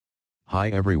Hi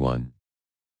everyone.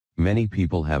 Many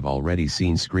people have already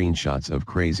seen screenshots of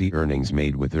crazy earnings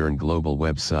made with Earn Global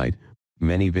website,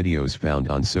 many videos found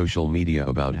on social media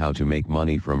about how to make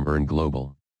money from Earn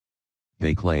Global.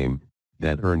 They claim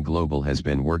that Earn Global has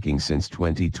been working since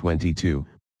 2022,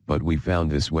 but we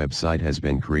found this website has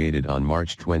been created on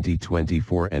March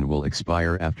 2024 and will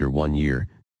expire after 1 year.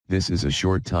 This is a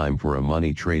short time for a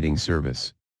money trading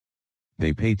service.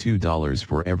 They pay $2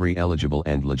 for every eligible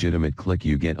and legitimate click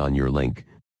you get on your link,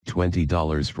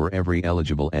 $20 for every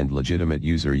eligible and legitimate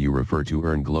user you refer to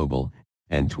Earn Global,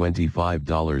 and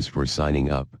 $25 for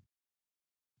signing up.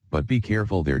 But be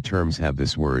careful, their terms have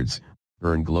this words.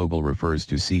 Earn Global refers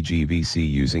to CGVC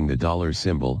using the dollar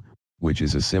symbol, which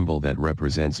is a symbol that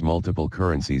represents multiple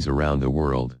currencies around the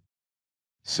world.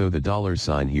 So the dollar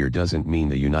sign here doesn't mean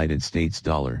the United States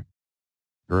dollar.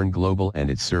 Earn Global and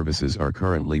its services are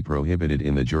currently prohibited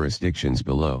in the jurisdictions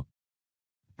below.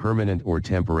 Permanent or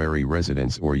temporary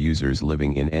residents or users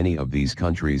living in any of these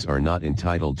countries are not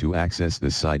entitled to access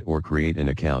the site or create an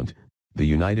account. The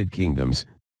United Kingdoms,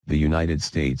 the United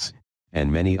States, and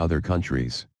many other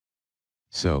countries.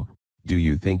 So, do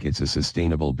you think it's a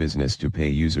sustainable business to pay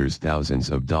users thousands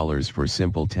of dollars for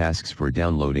simple tasks for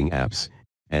downloading apps,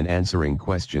 and answering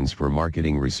questions for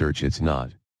marketing research? It's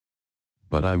not.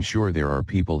 But I'm sure there are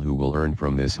people who will earn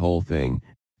from this whole thing,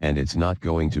 and it's not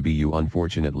going to be you,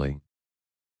 unfortunately.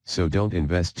 So don't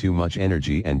invest too much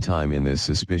energy and time in this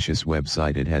suspicious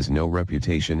website. It has no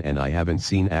reputation and I haven't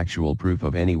seen actual proof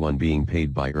of anyone being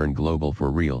paid by Earn Global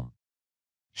for real.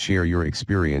 Share your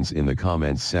experience in the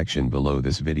comments section below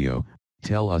this video.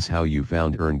 Tell us how you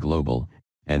found Earn Global,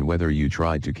 and whether you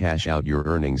tried to cash out your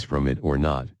earnings from it or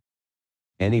not.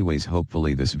 Anyways,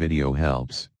 hopefully this video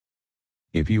helps.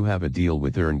 If you have a deal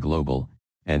with Earn Global,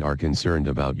 and are concerned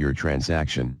about your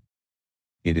transaction,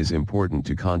 it is important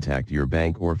to contact your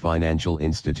bank or financial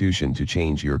institution to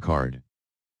change your card.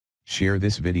 Share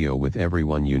this video with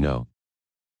everyone you know.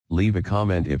 Leave a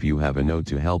comment if you have a note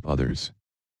to help others.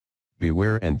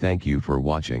 Beware and thank you for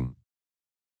watching.